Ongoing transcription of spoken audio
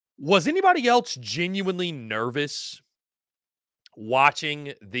Was anybody else genuinely nervous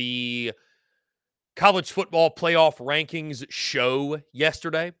watching the college football playoff rankings show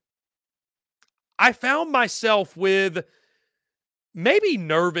yesterday? I found myself with maybe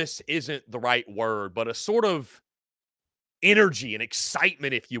nervous isn't the right word, but a sort of energy and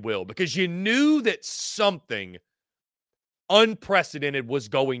excitement, if you will, because you knew that something unprecedented was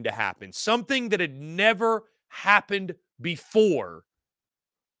going to happen. Something that had never happened before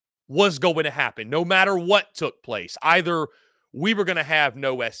was going to happen, no matter what took place. Either we were going to have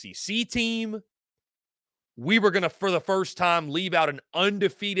no SEC team, we were going to, for the first time, leave out an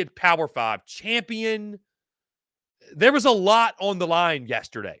undefeated Power 5 champion. There was a lot on the line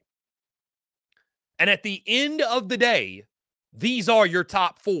yesterday. And at the end of the day, these are your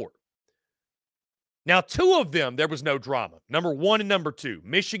top four. Now, two of them, there was no drama. Number 1 and number 2,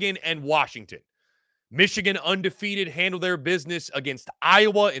 Michigan and Washington. Michigan undefeated, handled their business against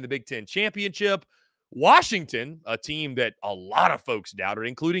Iowa in the Big Ten Championship. Washington, a team that a lot of folks doubted,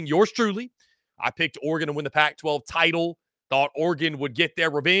 including yours truly. I picked Oregon to win the Pac-12 title, thought Oregon would get their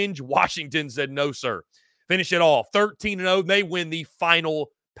revenge. Washington said, no, sir. Finish it off 13-0. They win the final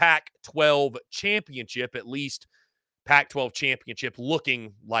Pac-12 championship, at least Pac-12 championship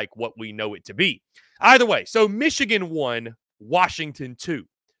looking like what we know it to be. Either way, so Michigan won, Washington 2.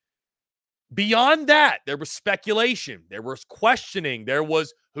 Beyond that, there was speculation. There was questioning. There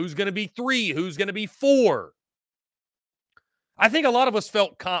was who's going to be 3, who's going to be 4. I think a lot of us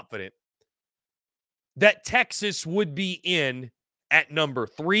felt confident that Texas would be in at number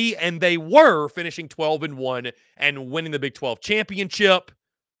 3, and they were, finishing 12-1 and winning the Big 12 championship.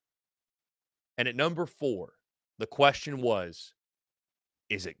 And at number 4, the question was,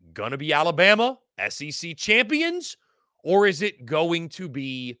 is it going to be Alabama, SEC champions, or is it going to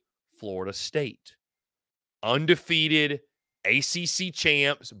be Florida State, undefeated ACC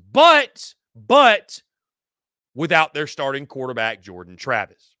champs, but without their starting quarterback, Jordan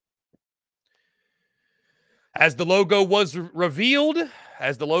Travis? As the logo was revealed,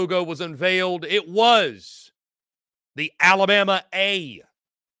 as the logo was unveiled, it was the Alabama A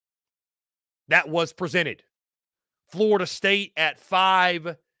that was presented. Florida State at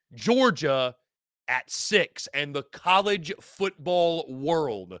 5, Georgia at 6, and the college football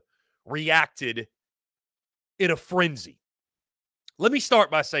world reacted in a frenzy. Let me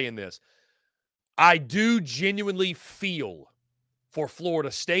start by saying this. I do genuinely feel for Florida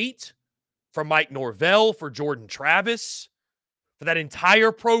State, for Mike Norvell, for Jordan Travis, for that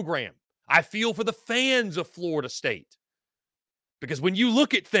entire program. I feel for the fans of Florida State. Because when you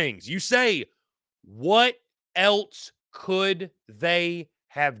look at things, you say, what else could they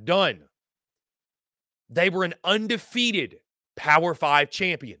have done? They were an undefeated Power 5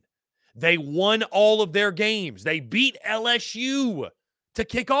 champion. They won all of their games. They beat LSU to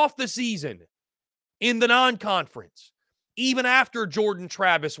kick off the season in the non-conference. Even after Jordan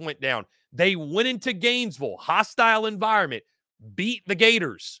Travis went down, they went into Gainesville, hostile environment, beat the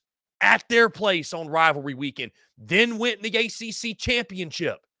Gators at their place on rivalry weekend, then went in the ACC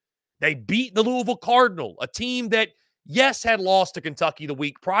championship. They beat the Louisville Cardinal, a team that, yes, had lost to Kentucky the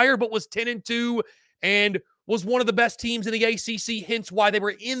week prior, but was 10-2 and was one of the best teams in the ACC, hence why they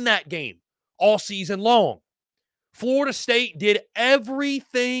were in that game all season long. Florida State did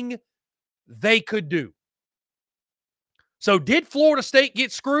everything they could do. So did Florida State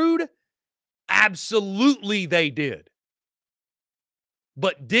get screwed? Absolutely they did.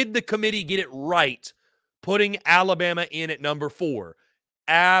 But did the committee get it right putting Alabama in at number 4?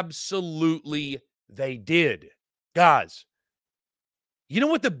 Absolutely they did. Guys, you know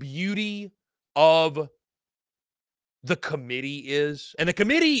what the beauty of the committee is? And the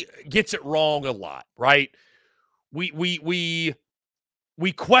committee gets it wrong a lot, right? We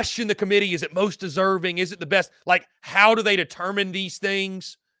question the committee. Is it most deserving? Is it the best? Like, how do they determine these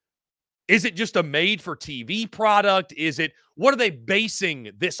things? Is it just a made-for-TV product? What are they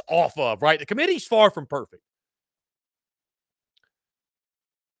basing this off of, right? The committee's far from perfect.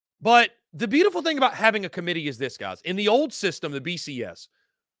 But the beautiful thing about having a committee is this, guys. In the old system, the BCS,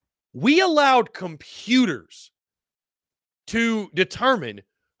 we allowed computers to determine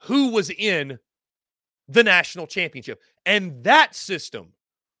who was in the national championship. And that system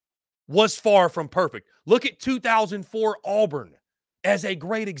was far from perfect. Look at 2004 Auburn as a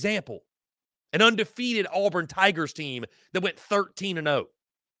great example. An undefeated Auburn Tigers team that went 13-0.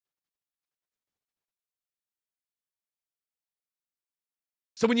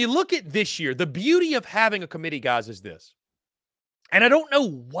 So when you look at this year, the beauty of having a committee, guys, is this. And I don't know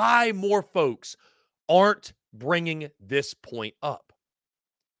why more folks aren't bringing this point up.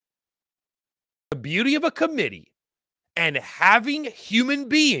 The beauty of a committee And having human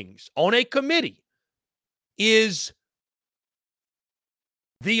beings on a committee is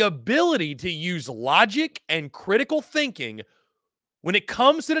the ability to use logic and critical thinking when it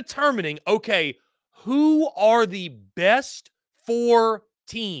comes to determining, okay, who are the best 4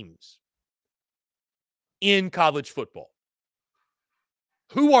 teams in college football?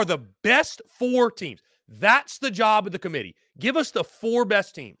 Who are the best 4 teams? That's the job of the committee. Give us the 4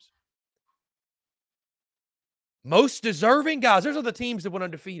 best teams. Most deserving, guys, those are the teams that went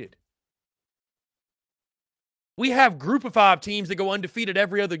undefeated. We have group of 5 teams that go undefeated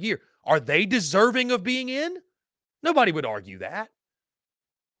every other year. Are they deserving of being in? Nobody would argue that.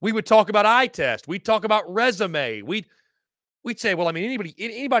 We would talk about eye test. We'd talk about resume. We'd say, well, I mean,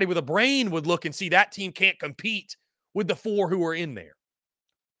 anybody with a brain would look and see that team can't compete with the 4 who are in there.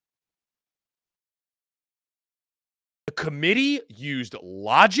 The committee used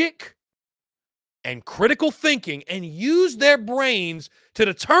logic and critical thinking and used their brains to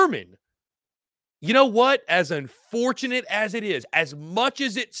determine, you know what, as unfortunate as it is, as much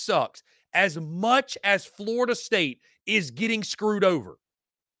as it sucks, as much as Florida State is getting screwed over,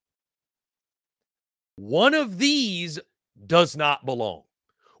 one of these does not belong.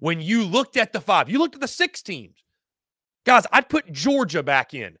 When you looked at the 5, you looked at the 6 teams. Guys, I'd put Georgia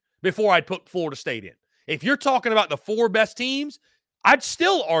back in before I'd put Florida State in. If you're talking about the 4 best teams, I'd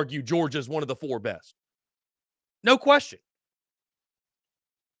still argue Georgia's one of the 4 best. No question.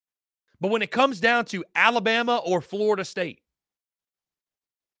 But when it comes down to Alabama or Florida State,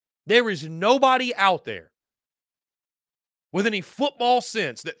 there is nobody out there with any football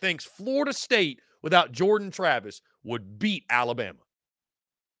sense that thinks Florida State without Jordan Travis would beat Alabama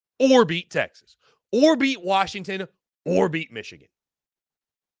or beat Texas or beat Washington or beat Michigan.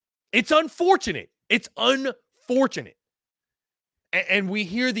 It's unfortunate. It's unfortunate. And we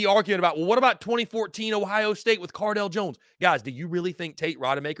hear the argument about, well, what about 2014 Ohio State with Cardell Jones? Guys, do you really think Tate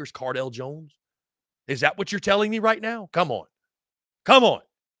Rodemaker's Cardell Jones? Is that what you're telling me right now? Come on. Come on.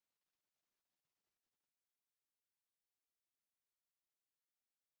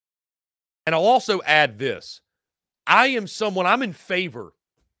 And I'll also add this. I'm in favor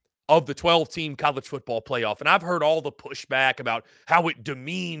of the 12-team college football playoff. And I've heard all the pushback about how it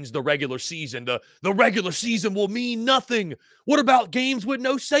demeans the regular season. The regular season will mean nothing. What about games with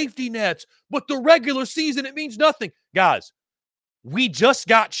no safety nets? But the regular season, it means nothing. Guys, we just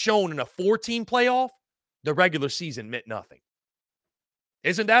got shown in a 4-team playoff, the regular season meant nothing.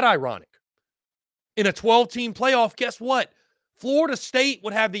 Isn't that ironic? In a 12-team playoff, guess what? Florida State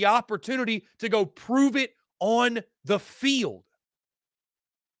would have the opportunity to go prove it on the field.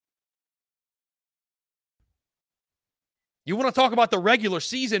 You want to talk about the regular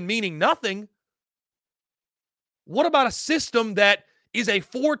season meaning nothing? What about a system that is a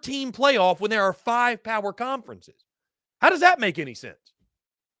 4-team playoff when there are 5 power conferences? How does that make any sense?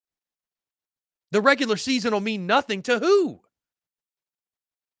 The regular season will mean nothing to who?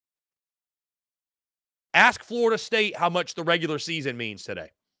 Ask Florida State how much the regular season means today.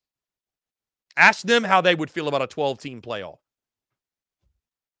 Ask them how they would feel about a 12-team playoff.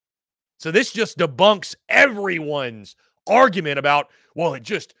 So this just debunks everyone's argument about, well, it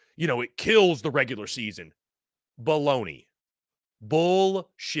just, it kills the regular season. Baloney.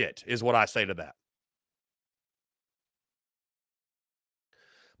 Bullshit is what I say to that.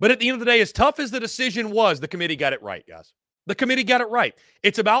 But at the end of the day, as tough as the decision was, the committee got it right, guys. The committee got it right.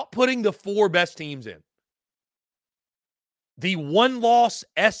 It's about putting the 4 best teams in. The 1-loss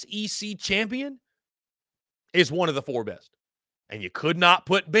SEC champion is one of the 4 best. And you could not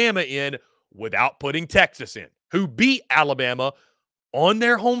put Bama in without putting Texas in, who beat Alabama on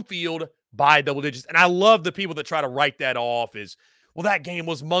their home field by double digits. And I love the people that try to write that off as, well, that game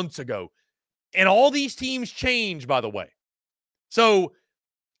was months ago. And all these teams change, by the way. So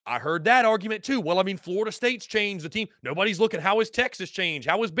I heard that argument too. Well, I mean, Florida State's changed the team. Nobody's looking, how has Texas changed?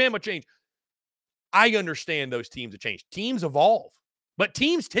 How has Bama changed? I understand those teams have changed. Teams evolve. But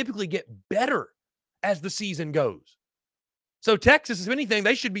teams typically get better as the season goes. So Texas, if anything,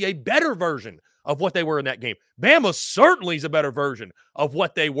 they should be a better version of what they were in that game. Bama certainly is a better version of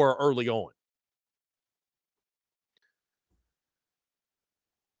what they were early on.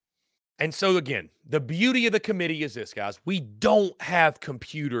 And so, again, the beauty of the committee is this, guys. We don't have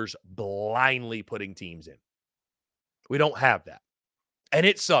computers blindly putting teams in. We don't have that. And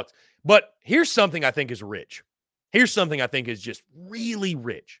it sucks. But here's something I think is rich. Here's something I think is just really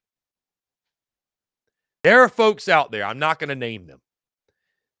rich. There are folks out there, I'm not going to name them.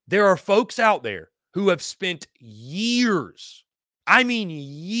 There are folks out there who have spent years, I mean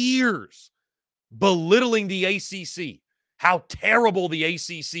years, belittling the ACC, how terrible the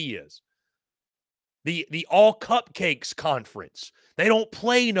ACC is. The all cupcakes conference. They don't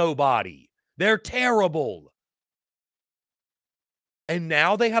play nobody. They're terrible. And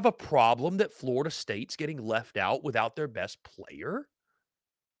now they have a problem that Florida State's getting left out without their best player.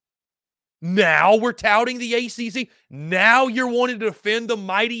 Now we're touting the ACC. Now you're wanting to defend the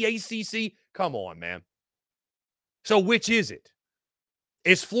mighty ACC. Come on, man. So which is it?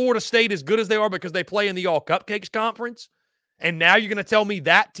 Is Florida State as good as they are because they play in the All Cupcakes Conference? And now you're going to tell me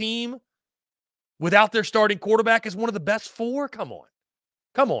that team, without their starting quarterback, is one of the best four? Come on.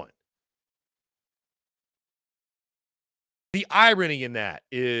 Come on. The irony in that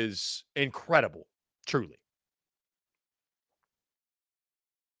is incredible, truly.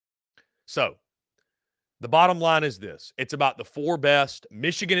 So, the bottom line is this. It's about the four best.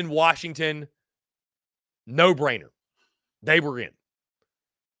 Michigan and Washington, no-brainer. They were in.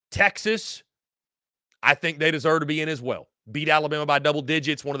 Texas, I think they deserve to be in as well. Beat Alabama by double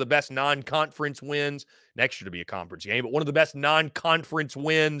digits, one of the best non-conference wins. Next year to be a conference game, but one of the best non-conference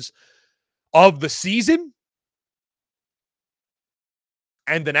wins of the season.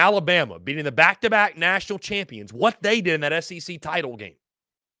 And then Alabama beating the back-to-back national champions, what they did in that SEC title game.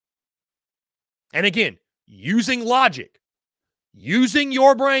 And again, using logic, using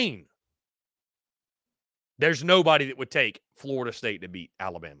your brain, there's nobody that would take Florida State to beat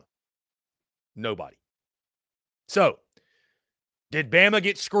Alabama. Nobody. So, did Bama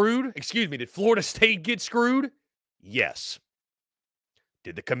get screwed? Excuse me, did Florida State get screwed? Yes.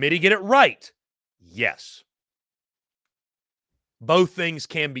 Did the committee get it right? Yes. Both things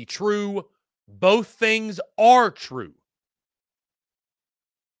can be true. Both things are true.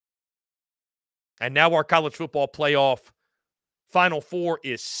 And now our college football playoff Final Four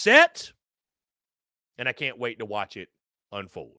is set, and I can't wait to watch it unfold.